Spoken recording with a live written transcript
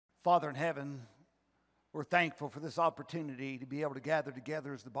Father in heaven, we're thankful for this opportunity to be able to gather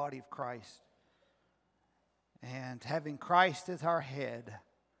together as the body of Christ. And having Christ as our head,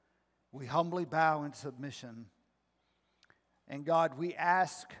 we humbly bow in submission. And God, we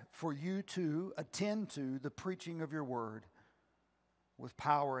ask for you to attend to the preaching of your word with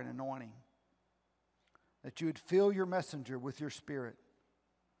power and anointing. That you would fill your messenger with your spirit.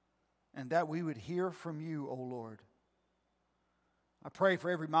 And that we would hear from you, O Lord. I pray for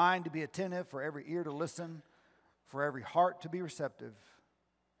every mind to be attentive, for every ear to listen, for every heart to be receptive.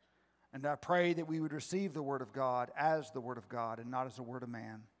 And I pray that we would receive the word of God as the word of God and not as the word of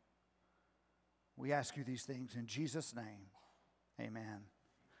man. We ask you these things in Jesus' name. Amen.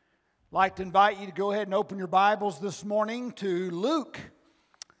 I'd like to invite you to go ahead and open your Bibles this morning to Luke.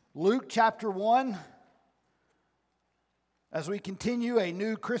 Luke chapter 1. As we continue a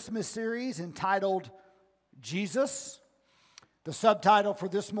new Christmas series entitled Jesus. The subtitle for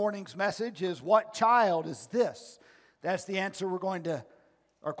this morning's message is, "What Child is This?" That's the answer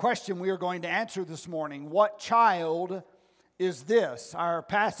question we are going to answer this morning. What child is this? Our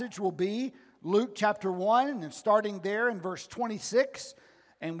passage will be Luke chapter 1, and starting there in verse 26,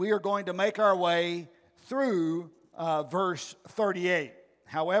 and we are going to make our way through verse 38.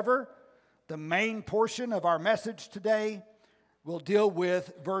 However, the main portion of our message today will deal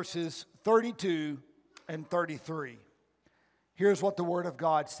with verses 32 and 33. Here's what the Word of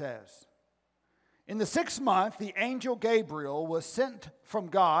God says. In the 6th month, the angel Gabriel was sent from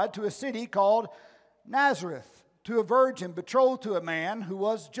God to a city called Nazareth, to a virgin betrothed to a man who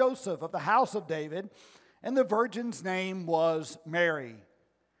was Joseph of the house of David, and the virgin's name was Mary.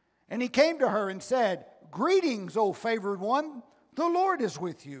 And he came to her and said, "Greetings, O favored one, the Lord is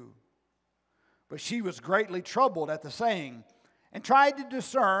with you." But she was greatly troubled at the saying, and tried to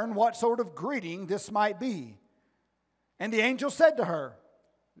discern what sort of greeting this might be. And the angel said to her,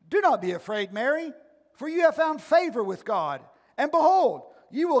 "Do not be afraid, Mary, for you have found favor with God. And behold,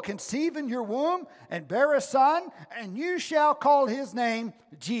 you will conceive in your womb and bear a son, and you shall call his name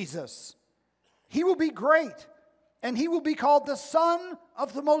Jesus. He will be great, and he will be called the Son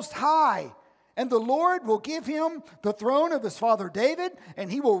of the Most High. And the Lord will give him the throne of his father David,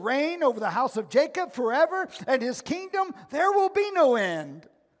 and he will reign over the house of Jacob forever, and his kingdom there will be no end."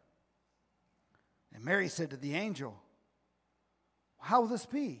 And Mary said to the angel, "How will this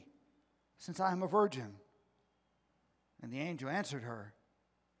be, since I am a virgin?" And the angel answered her,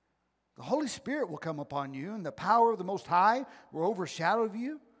 "The Holy Spirit will come upon you, and the power of the Most High will overshadow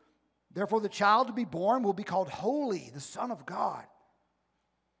you. Therefore the child to be born will be called Holy, the Son of God.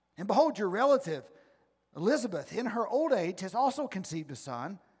 And behold, your relative Elizabeth, in her old age, has also conceived a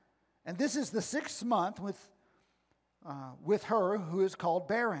son, and this is the 6th month with her who is called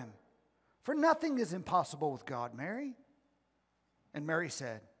barren. For nothing is impossible with God, Mary." And Mary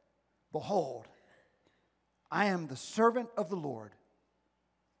said, "Behold, I am the servant of the Lord.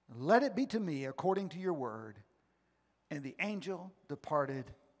 Let it be to me according to your word." And the angel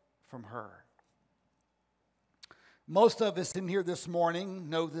departed from her. Most of us in here this morning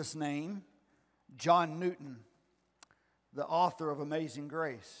know this name, John Newton, the author of Amazing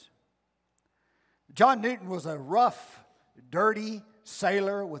Grace. John Newton was a rough, dirty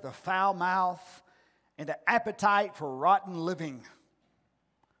sailor with a foul mouth and an appetite for rotten living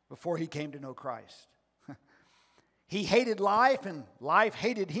before he came to know Christ. He hated life, and life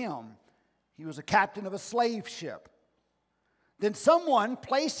hated him. He was a captain of a slave ship. Then someone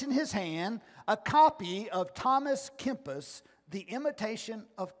placed in his hand a copy of Thomas Kempis' The Imitation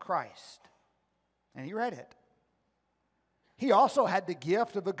of Christ, and he read it. He also had the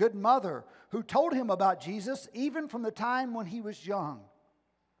gift of a good mother who told him about Jesus even from the time when he was young.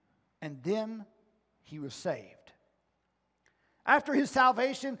 And then he was saved. After his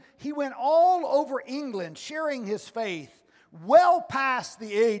salvation, he went all over England sharing his faith well past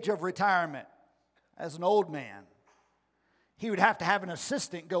the age of retirement as an old man. He would have to have an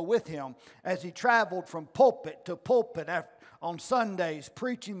assistant go with him as he traveled from pulpit to pulpit on Sundays,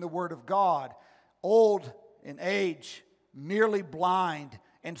 preaching the Word of God, old in age, nearly blind,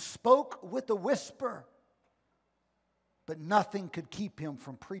 and spoke with a whisper. But nothing could keep him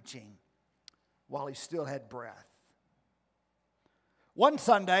from preaching while he still had breath. One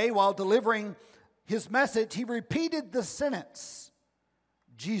Sunday, while delivering his message, he repeated the sentence,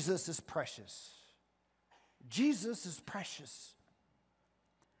 "Jesus is precious. Jesus is precious."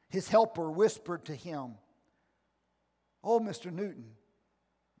 His helper whispered to him, "Oh, Mr. Newton,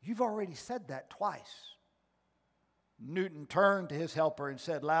 you've already said that twice." Newton turned to his helper and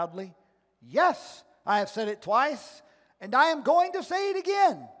said loudly, "Yes, I have said it twice, and I am going to say it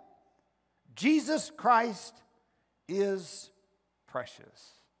again. Jesus Christ is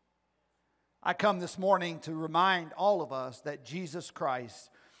precious." I come this morning to remind all of us that Jesus Christ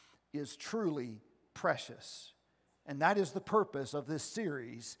is truly precious. And that is the purpose of this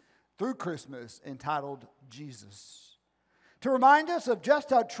series through Christmas entitled Jesus. To remind us of just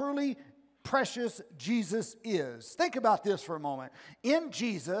how truly precious Jesus is. Think about this for a moment. In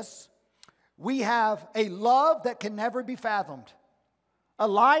Jesus, we have a love that can never be fathomed, a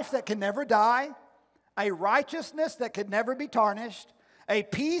life that can never die, a righteousness that can never be tarnished, a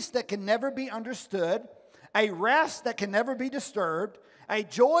peace that can never be understood, a rest that can never be disturbed, a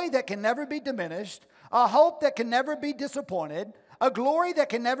joy that can never be diminished, a hope that can never be disappointed, a glory that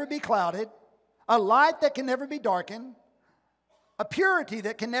can never be clouded, a light that can never be darkened, a purity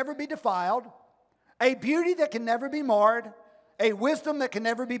that can never be defiled, a beauty that can never be marred, a wisdom that can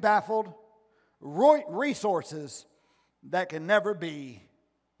never be baffled, resources that can never be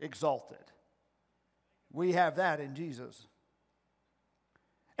exalted. We have that in Jesus.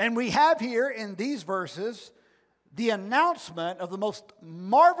 And we have here in these verses the announcement of the most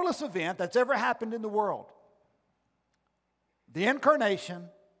marvelous event that's ever happened in the world. The incarnation,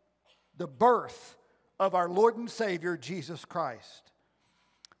 the birth of our Lord and Savior, Jesus Christ.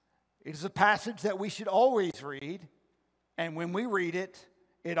 It is a passage that we should always read, and when we read it,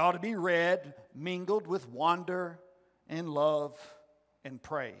 it ought to be read mingled with wonder and love and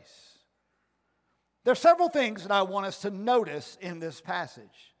praise. There are several things that I want us to notice in this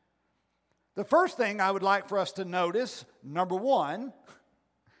passage. The first thing I would like for us to notice, number one,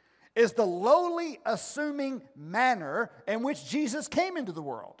 is the lowly, assuming manner in which Jesus came into the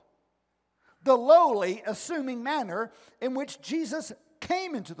world. The lowly, assuming manner in which Jesus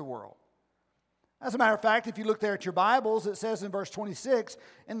came into the world. As a matter of fact, if you look there at your Bibles, it says in verse 26,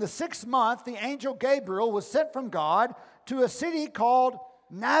 in the 6th month, the angel Gabriel was sent from God to a city called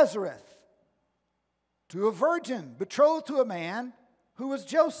Nazareth, to a virgin betrothed to a man who was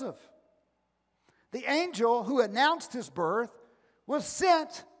Joseph. The angel who announced his birth was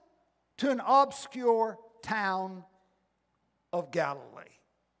sent to an obscure town of Galilee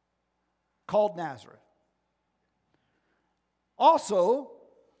called Nazareth. Also,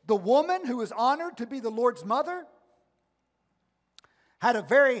 the woman who was honored to be the Lord's mother had a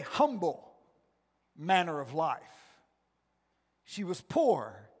very humble manner of life. She was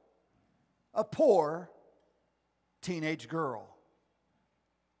poor, a poor teenage girl.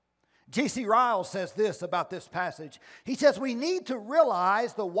 J.C. Ryle says this about this passage. He says, we need to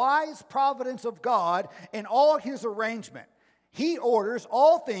realize the wise providence of God in all his arrangement. He orders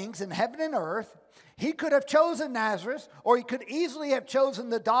all things in heaven and earth. He could have chosen Nazareth, or he could easily have chosen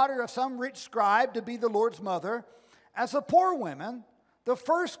the daughter of some rich scribe to be the Lord's mother. As a poor woman, the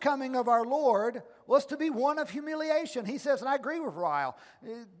first coming of our Lord was to be one of humiliation. He says, and I agree with Ryle,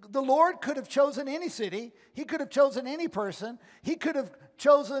 the Lord could have chosen any city. He could have chosen any person. He could have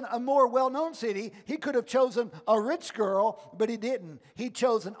chosen a more well-known city. He could have chosen a rich girl, but he didn't. He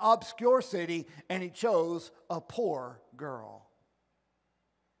chose an obscure city, and he chose a poor girl.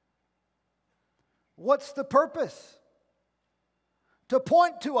 What's the purpose? To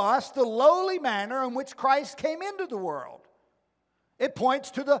point to us the lowly manner in which Christ came into the world. It points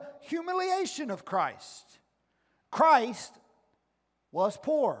to the humiliation of Christ. Christ was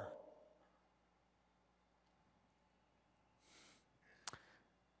poor.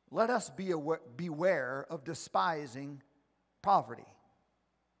 Let us beware of despising poverty.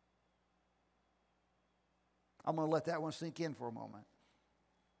 I'm going to let that one sink in for a moment.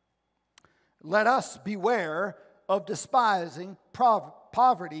 Let us beware of despising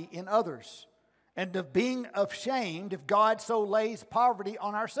poverty in others, and of being ashamed if God so lays poverty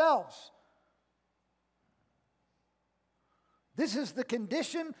on ourselves. This is the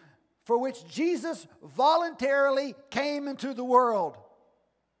condition for which Jesus voluntarily came into the world.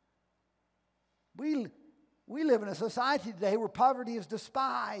 We live in a society today where poverty is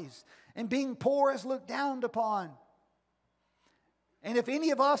despised and being poor is looked down upon. And if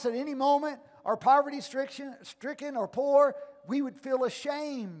any of us at any moment are poverty stricken or poor, we would feel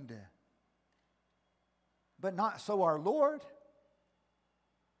ashamed. But not so our Lord.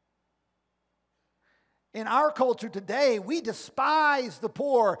 In our culture today, we despise the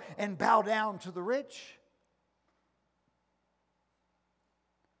poor and bow down to the rich.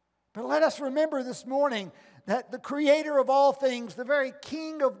 But let us remember this morning that the Creator of all things, the very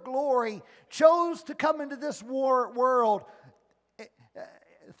King of glory, chose to come into this world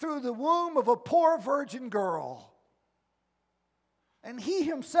through the womb of a poor virgin girl. And he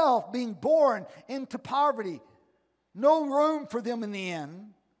himself being born into poverty, no room for them in the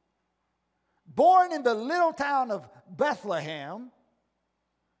inn, born in the little town of Bethlehem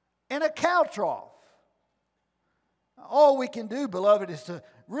in a cow trough. All we can do, beloved, is to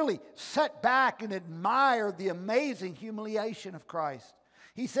really sit back and admire the amazing humiliation of Christ.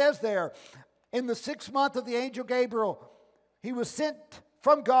 He says there, in the 6th month of the angel Gabriel, he was sent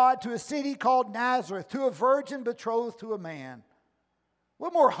from God to a city called Nazareth, to a virgin betrothed to a man.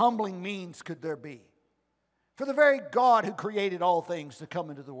 What more humbling means could there be for the very God who created all things to come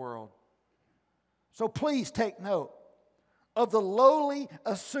into the world? So please take note of the lowly,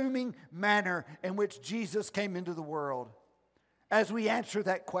 assuming manner in which Jesus came into the world as we answer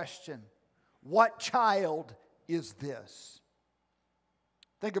that question, what child is this?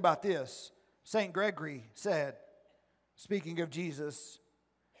 Think about this. St. Gregory said, speaking of Jesus,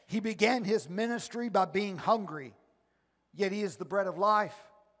 he began his ministry by being hungry, yet he is the bread of life.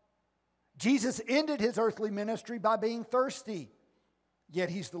 Jesus ended his earthly ministry by being thirsty, yet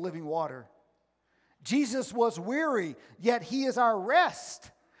he's the living water. Jesus was weary, yet he is our rest.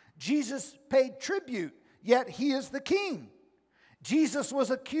 Jesus paid tribute, yet he is the king. Jesus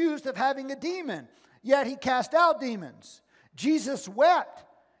was accused of having a demon, yet he cast out demons. Jesus wept,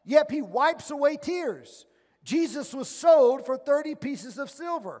 yet he wipes away tears. Jesus was sold for 30 pieces of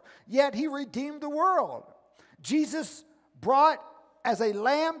silver, yet he redeemed the world. Jesus brought as a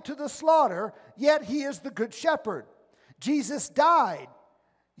lamb to the slaughter, yet he is the good shepherd. Jesus died,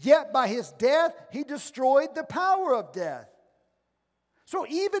 yet by his death he destroyed the power of death. So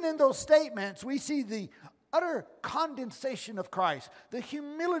even in those statements, we see the utter condensation of Christ, the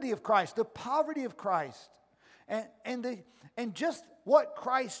humility of Christ, the poverty of Christ, and just what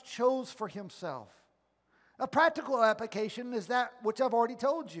Christ chose for himself. A practical application is that which I've already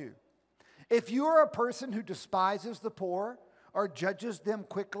told you. If you are a person who despises the poor or judges them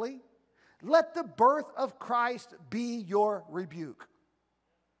quickly, let the birth of Christ be your rebuke.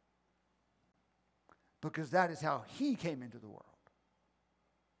 Because that is how he came into the world.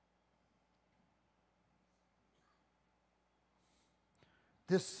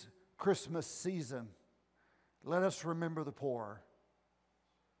 This Christmas season, let us remember the poor.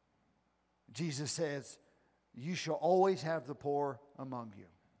 Jesus says, you shall always have the poor among you.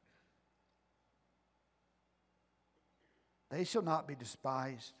 They shall not be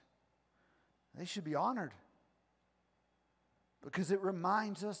despised. They should be honored. Because it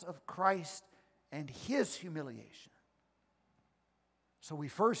reminds us of Christ and his humiliation. So we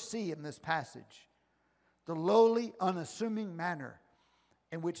first see in this passage the lowly, unassuming manner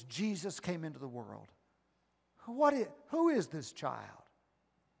in which Jesus came into the world. Who is this child?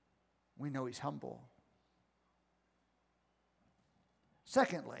 We know he's humble.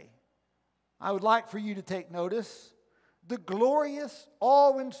 Secondly, I would like for you to take notice the glorious,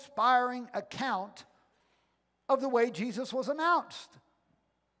 awe-inspiring account of the way Jesus was announced.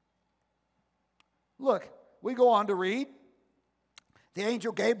 Look, we go on to read. The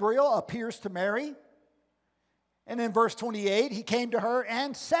angel Gabriel appears to Mary. And in verse 28, he came to her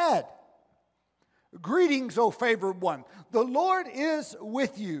and said, greetings, O favored one. The Lord is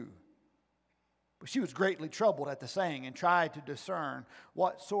with you. But she was greatly troubled at the saying and tried to discern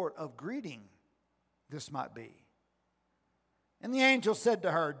what sort of greeting this might be. And the angel said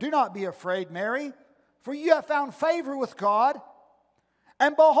to her, do not be afraid, Mary, for you have found favor with God.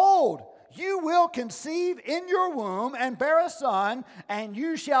 And behold, you will conceive in your womb and bear a son, and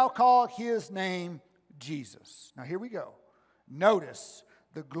you shall call his name Jesus. Now here we go. Notice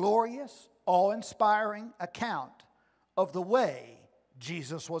the glorious, awe-inspiring account of the way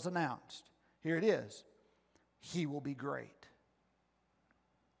Jesus was announced. Here it is. He will be great.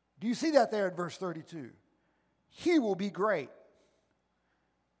 Do you see that there in verse 32? He will be great.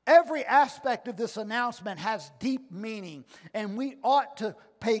 Every aspect of this announcement has deep meaning, and we ought to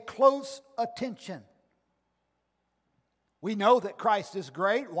pay close attention. We know that Christ is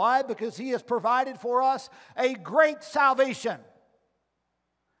great. Why? Because he has provided for us a great salvation.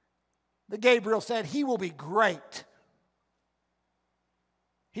 The Gabriel said, he will be great.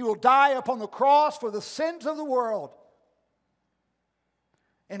 He will die upon the cross for the sins of the world.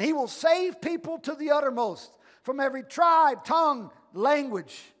 And he will save people to the uttermost from every tribe, tongue,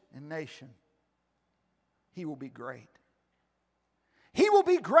 language, and nation. He will be great. He will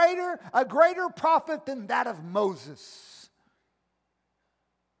be a greater prophet than that of Moses.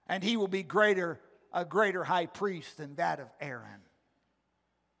 And he will be a greater high priest than that of Aaron.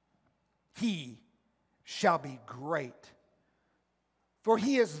 He shall be great. For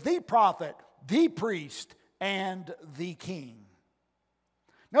he is the prophet, the priest, and the king.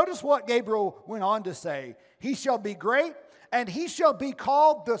 Notice what Gabriel went on to say. He shall be great, and he shall be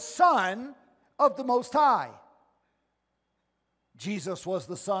called the Son of the Most High. Jesus was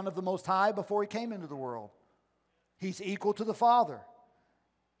the Son of the Most High before he came into the world. He's equal to the Father.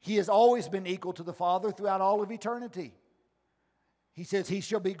 He has always been equal to the Father throughout all of eternity. He says, he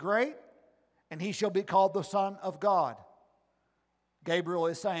shall be great, and he shall be called the Son of God. Gabriel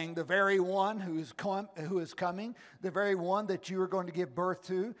is saying the very one who is coming, the very one that you are going to give birth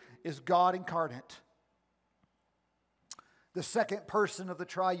to, is God incarnate. The second person of the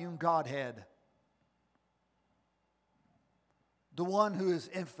triune Godhead. The one who is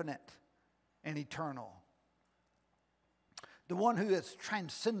infinite and eternal. The one who is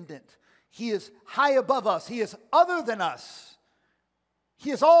transcendent. He is high above us. He is other than us.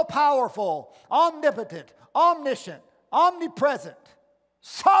 He is all-powerful, omnipotent, omniscient, omnipresent,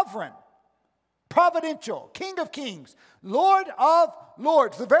 sovereign, providential, King of kings, Lord of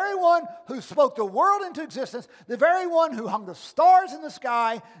lords, the very one who spoke the world into existence, the very one who hung the stars in the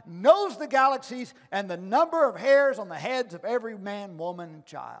sky, knows the galaxies and the number of hairs on the heads of every man, woman, and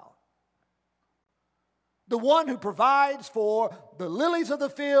child. The one who provides for the lilies of the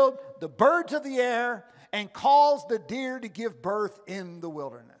field, the birds of the air, and calls the deer to give birth in the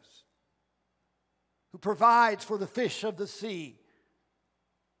wilderness. Who provides for the fish of the sea.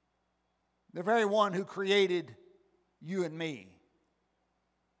 The very one who created you and me.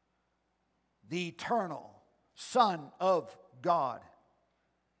 The eternal Son of God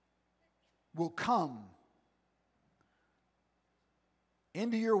will come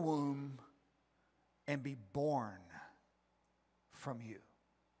into your womb and be born from you.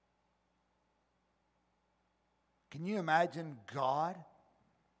 Can you imagine God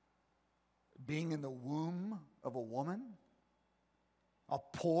being in the womb of a woman? A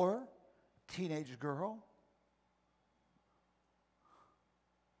poor teenage girl?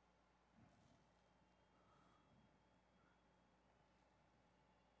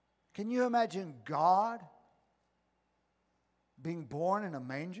 Can you imagine God being born in a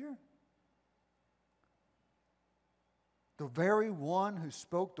manger? The very one who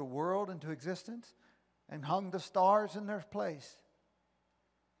spoke the world into existence and hung the stars in their place.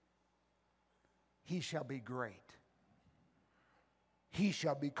 He shall be great. He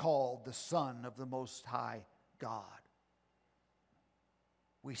shall be called the Son of the Most High God.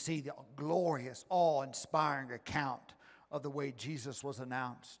 We see the glorious, awe-inspiring account of the way Jesus was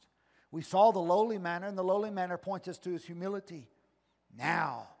announced. We saw the lowly manner, and the lowly manner points us to his humility.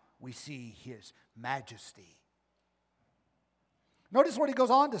 Now we see his majesty. Notice what he goes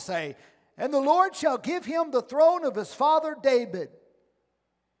on to say. And the Lord shall give him the throne of his father David.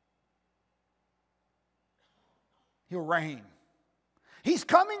 He'll reign. He's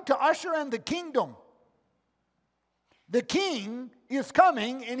coming to usher in the kingdom. The king is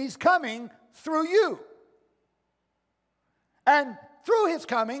coming, and he's coming through you. And through his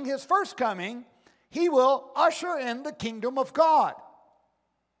coming, his first coming, he will usher in the kingdom of God.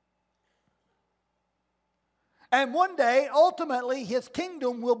 And one day, ultimately, his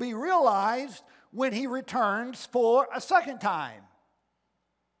kingdom will be realized when he returns for a second time.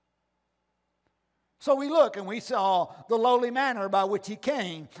 So we look and we saw the lowly manner by which he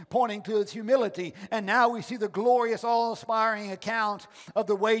came, pointing to his humility. And now we see the glorious, awe-inspiring account of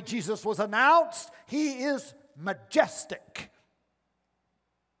the way Jesus was announced. He is majestic,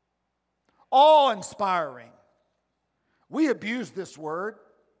 awe-inspiring. We abuse this word.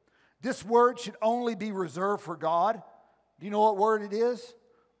 This word should only be reserved for God. Do you know what word it is?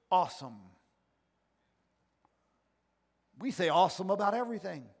 Awesome. We say awesome about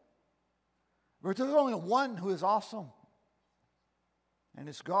everything. But there's only one who is awesome. And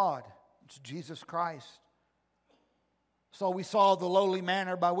it's God. It's Jesus Christ. So we saw the lowly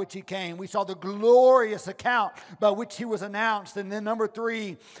manner by which he came. We saw the glorious account by which he was announced. And then number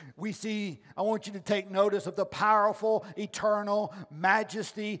 3, we see, I want you to take notice of the powerful, eternal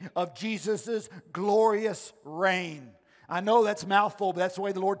majesty of Jesus' glorious reign. I know that's a mouthful, but that's the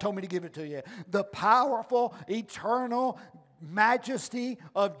way the Lord told me to give it to you. The powerful, eternal majesty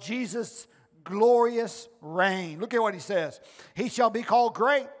of Jesus' glorious reign. Look at what he says. He shall be called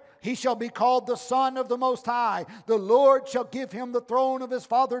great. He shall be called the Son of the Most High. The Lord shall give him the throne of his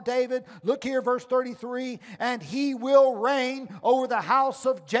father David. Look here, verse 33. And he will reign over the house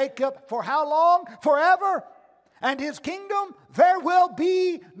of Jacob for how long? Forever. And his kingdom, there will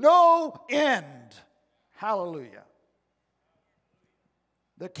be no end. Hallelujah.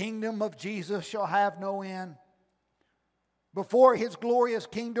 The kingdom of Jesus shall have no end. Before his glorious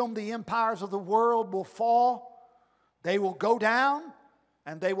kingdom, the empires of the world will fall. They will go down.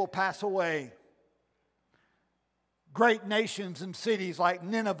 And they will pass away. Great nations and cities like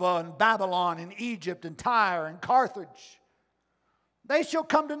Nineveh and Babylon and Egypt and Tyre and Carthage, they shall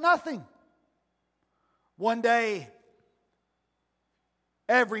come to nothing. One day,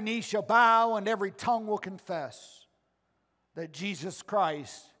 every knee shall bow and every tongue will confess that Jesus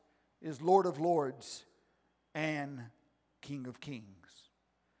Christ is Lord of lords and King of Kings.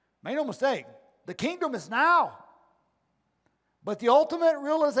 Make no mistake, the kingdom is now. But the ultimate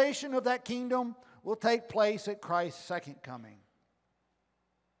realization of that kingdom will take place at Christ's second coming.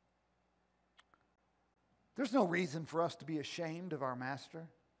 There's no reason for us to be ashamed of our Master.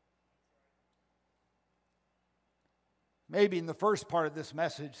 Maybe in the first part of this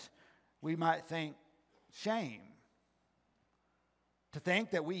message, we might think, shame. To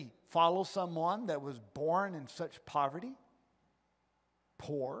think that we follow someone that was born in such poverty,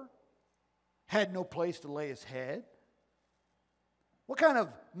 poor, had no place to lay his head. What kind of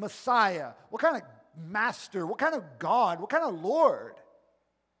Messiah, what kind of Master, what kind of God, what kind of Lord?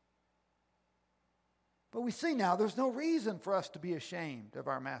 But we see now there's no reason for us to be ashamed of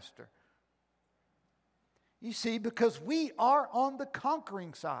our Master. You see, because we are on the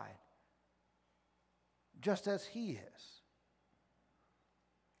conquering side, just as He is.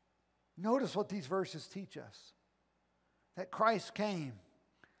 Notice what these verses teach us. That Christ came.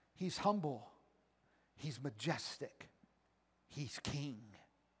 He's humble. He's majestic. He's King.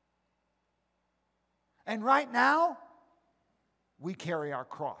 And right now, we carry our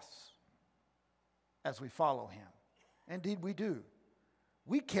cross as we follow Him. Indeed, we do.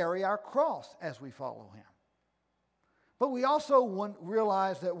 We carry our cross as we follow Him. But we also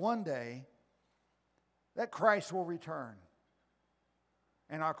realize that one day that Christ will return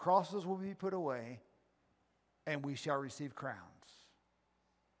and our crosses will be put away and we shall receive crowns.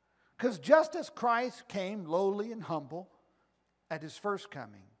 Because just as Christ came lowly and humble at His first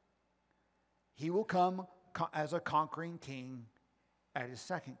coming, He will come as a conquering King at His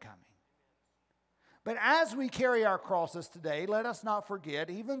second coming. But as we carry our crosses today, let us not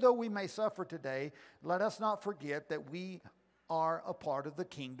forget, even though we may suffer today, let us not forget that we are a part of the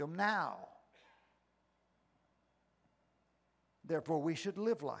kingdom now. Therefore, we should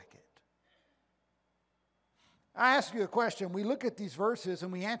live like it. I ask you a question. We look at these verses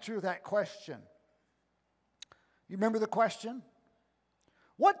and we answer that question. You remember the question?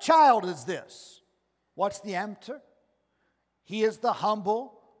 What child is this? What's the answer? He is the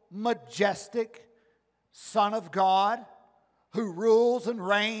humble, majestic Son of God who rules and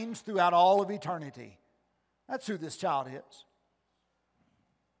reigns throughout all of eternity. That's who this child is.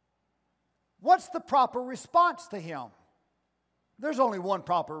 What's the proper response to Him? There's only one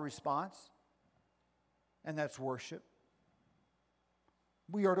proper response, and that's worship.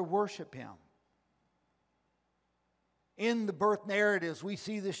 We are to worship Him. In the birth narratives, we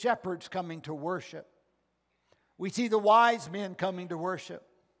see the shepherds coming to worship. We see the wise men coming to worship.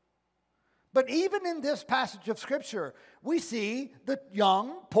 But even in this passage of Scripture, we see the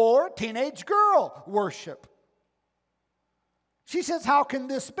young, poor, teenage girl worship. She says, "How can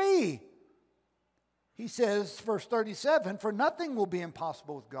this be?" He says, verse 37, "For nothing will be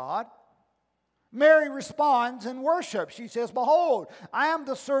impossible with God." Mary responds in worship. She says, "Behold, I am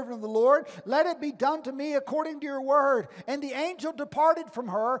the servant of the Lord. Let it be done to me according to your word." And the angel departed from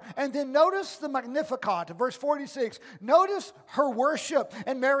her. And then notice the Magnificat, verse 46. Notice her worship.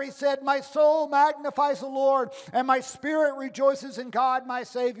 And Mary said, "My soul magnifies the Lord, and my spirit rejoices in God my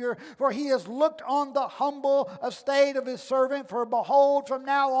Savior. For He has looked on the humble estate of His servant. For behold, from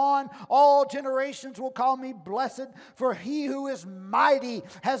now on all generations will call me blessed. For He who is mighty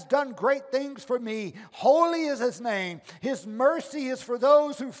has done great things for me. Holy is His name. His mercy is for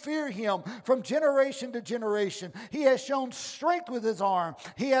those who fear Him from generation to generation. He has shown strength with His arm.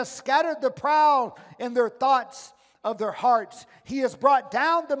 He has scattered the proud in their thoughts of their hearts. He has brought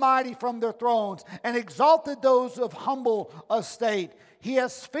down the mighty from their thrones and exalted those of humble estate. He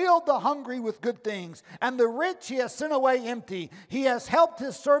has filled the hungry with good things, and the rich He has sent away empty. He has helped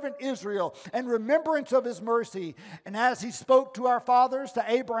His servant Israel in remembrance of His mercy. And as He spoke to our fathers, to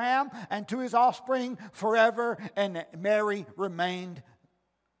Abraham, and to his offspring forever." And Mary remained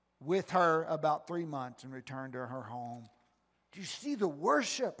with her about 3 months and returned to her home. Do you see the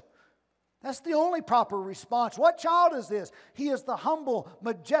worship? That's the only proper response. What child is this? He is the humble,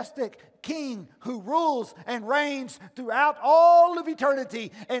 majestic King who rules and reigns throughout all of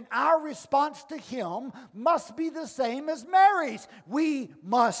eternity. And our response to Him must be the same as Mary's. We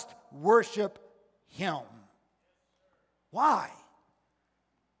must worship Him. Why?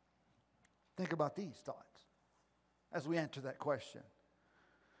 Think about these thoughts as we answer that question.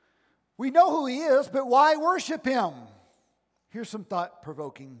 We know who He is, but why worship Him? Here's some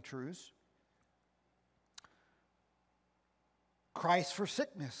thought-provoking truths. Christ for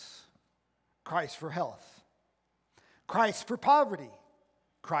sickness, Christ for health, Christ for poverty,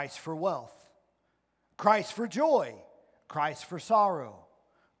 Christ for wealth, Christ for joy, Christ for sorrow,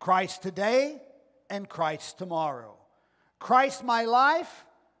 Christ today and Christ tomorrow, Christ my life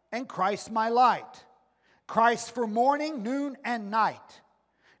and Christ my light, Christ for morning, noon, and night.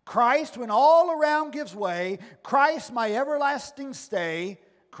 Christ when all around gives way. Christ my everlasting stay.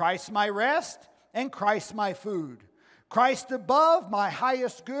 Christ my rest, and Christ my food. Christ above, my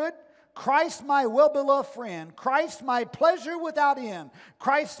highest good. Christ my well-beloved friend. Christ my pleasure without end.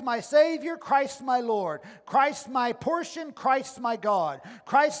 Christ my Savior. Christ my Lord. Christ my portion. Christ my God.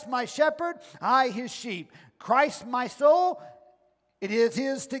 Christ my shepherd. I his sheep. Christ my soul. It is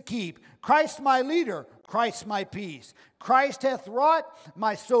his to keep. Christ my leader. Christ my peace. Christ hath wrought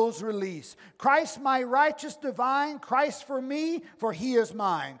my soul's release. Christ my righteous divine. Christ for me, for he is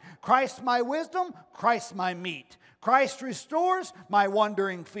mine. Christ my wisdom. Christ my meat. Christ restores my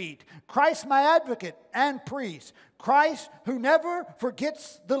wandering feet. Christ my advocate and priest. Christ who never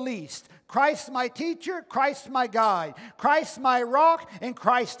forgets the least. Christ my teacher, Christ my guide. Christ my rock, in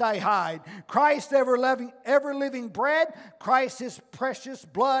Christ I hide. Christ ever living bread. Christ his precious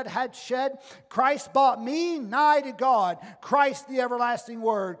blood had shed. Christ bought me nigh to God. Christ the everlasting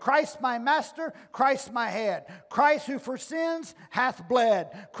word. Christ my master, Christ my head. Christ who for sins hath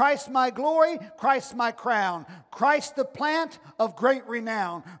bled. Christ my glory, Christ my crown. Christ the plant of great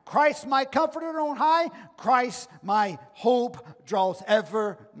renown. Christ my comforter on high. Christ my hope draws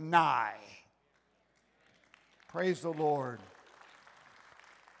ever nigh. Praise the Lord.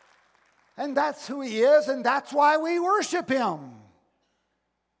 And that's who he is, and that's why we worship him.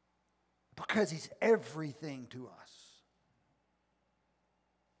 Because he's everything to us.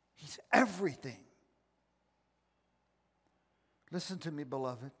 He's everything. Listen to me,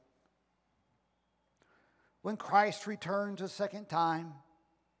 beloved. When Christ returns a second time,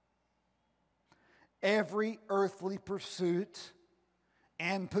 every earthly pursuit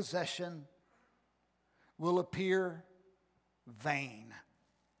and possession will appear vain.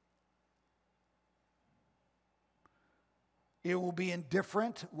 It will be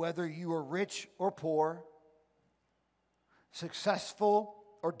indifferent whether you are rich or poor, successful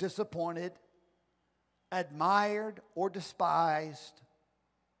or disappointed, admired or despised.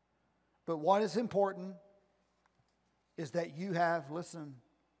 But what is important is that you have, listen,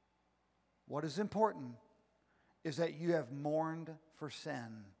 what is important is that you have mourned for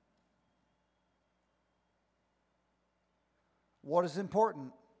sin. What is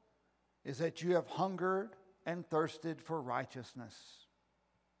important is that you have hungered and thirsted for righteousness.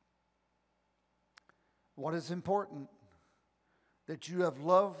 What is important? That you have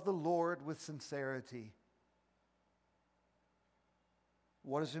loved the Lord with sincerity.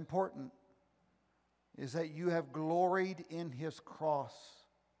 What is important is that you have gloried in his cross.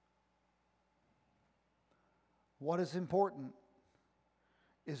 What is important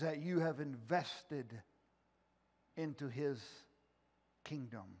is that you have invested into his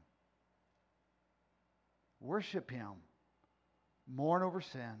kingdom. Worship him. Mourn over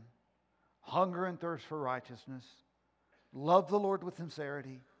sin. Hunger and thirst for righteousness. Love the Lord with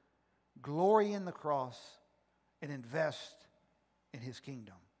sincerity. Glory in the cross. And invest in his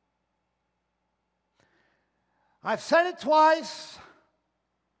kingdom. I've said it twice,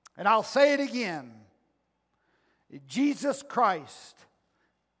 and I'll say it again. Jesus Christ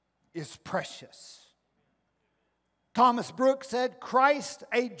is precious. Thomas Brooks said, Christ,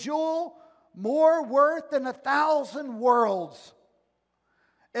 a jewel more worth than 1,000 worlds.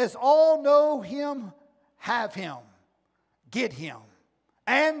 As all know him, have him, get him,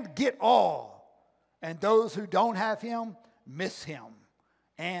 and get all. And those who don't have him, miss him,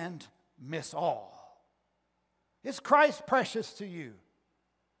 and miss all. Is Christ precious to you?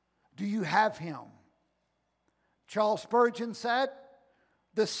 Do you have him? Charles Spurgeon said,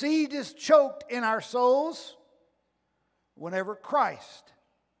 the seed is choked in our souls whenever Christ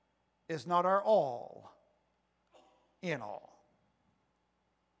is not our all in all.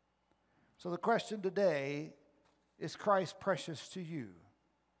 So the question today, is Christ precious to you?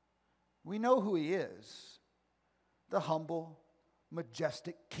 We know who he is, the humble,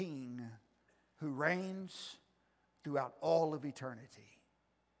 majestic King who reigns throughout all of eternity.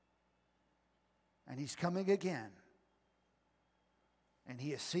 And he's coming again. And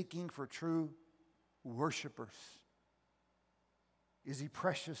he is seeking for true worshipers. Is he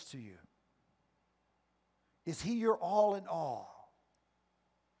precious to you? Is he your all in all?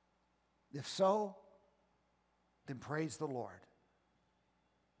 If so, then praise the Lord.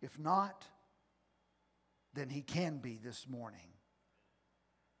 If not, then he can be this morning.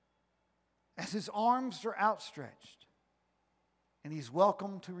 As his arms are outstretched, and he's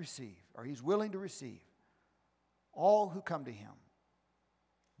welcome to receive, or he's willing to receive, all who come to him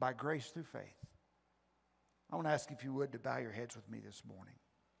by grace through faith. I want to ask if you would to bow your heads with me this morning.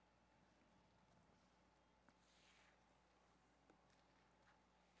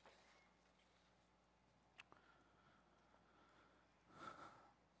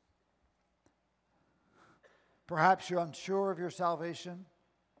 Perhaps you're unsure of your salvation,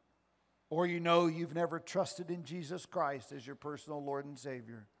 or you know you've never trusted in Jesus Christ as your personal Lord and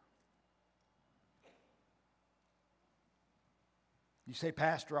Savior. You say,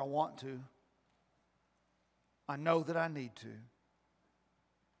 Pastor, I want to. I know that I need to.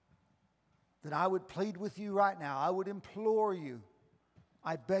 Then I would plead with you right now. I would implore you.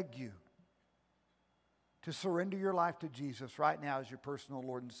 I beg you to surrender your life to Jesus right now as your personal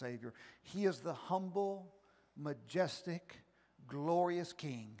Lord and Savior. He is the humble, majestic, glorious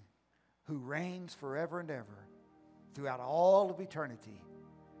King who reigns forever and ever throughout all of eternity.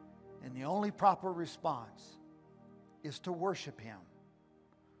 And the only proper response is to worship Him.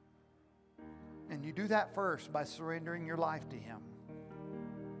 And you do that first by surrendering your life to Him.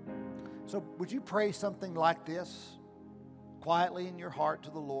 So would you pray something like this quietly in your heart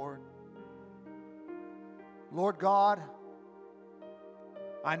to the Lord? Lord God,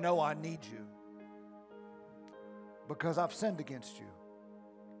 I know I need you because I've sinned against you.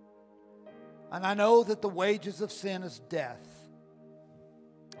 And I know that the wages of sin is death.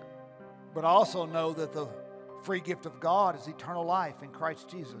 But I also know that the free gift of God is eternal life in Christ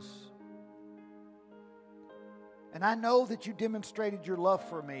Jesus. And I know that you demonstrated your love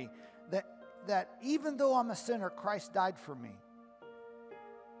for me, that even though I'm a sinner, Christ died for me.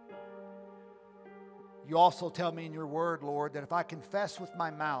 You also tell me in your word, Lord, that if I confess with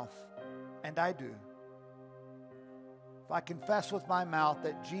my mouth, and I do, if I confess with my mouth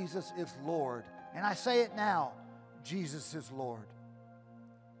that Jesus is Lord, and I say it now, Jesus is Lord.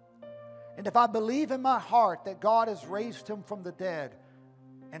 And if I believe in my heart that God has raised Him from the dead,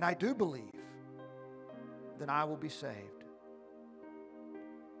 and I do believe, then I will be saved.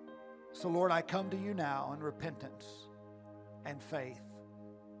 So Lord, I come to you now in repentance and faith,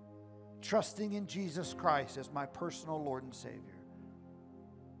 trusting in Jesus Christ as my personal Lord and Savior.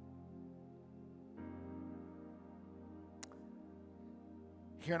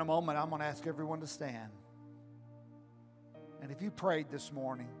 Here in a moment, I'm going to ask everyone to stand. And if you prayed this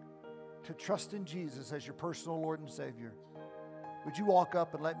morning to trust in Jesus as your personal Lord and Savior, would you walk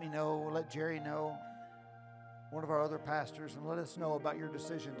up and let me know, or let Jerry know, one of our other pastors, and let us know about your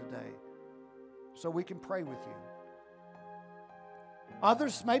decision today so we can pray with you.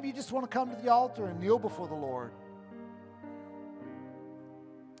 Others, maybe you just want to come to the altar and kneel before the Lord.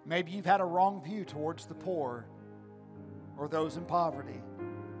 Maybe you've had a wrong view towards the poor or those in poverty,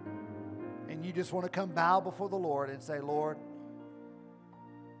 and you just want to come bow before the Lord and say, Lord,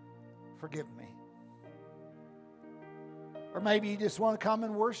 forgive me. Or maybe you just want to come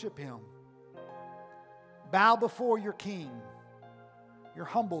and worship Him. Bow before your King, your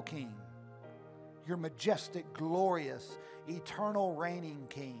humble King, your majestic, glorious, eternal reigning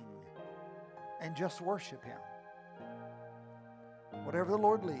King, and just worship Him. Whatever the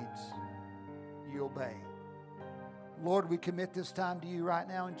Lord leads, you obey. Lord, we commit this time to you right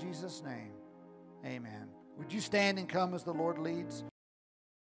now in Jesus' name. Amen. Would you stand and come as the Lord leads?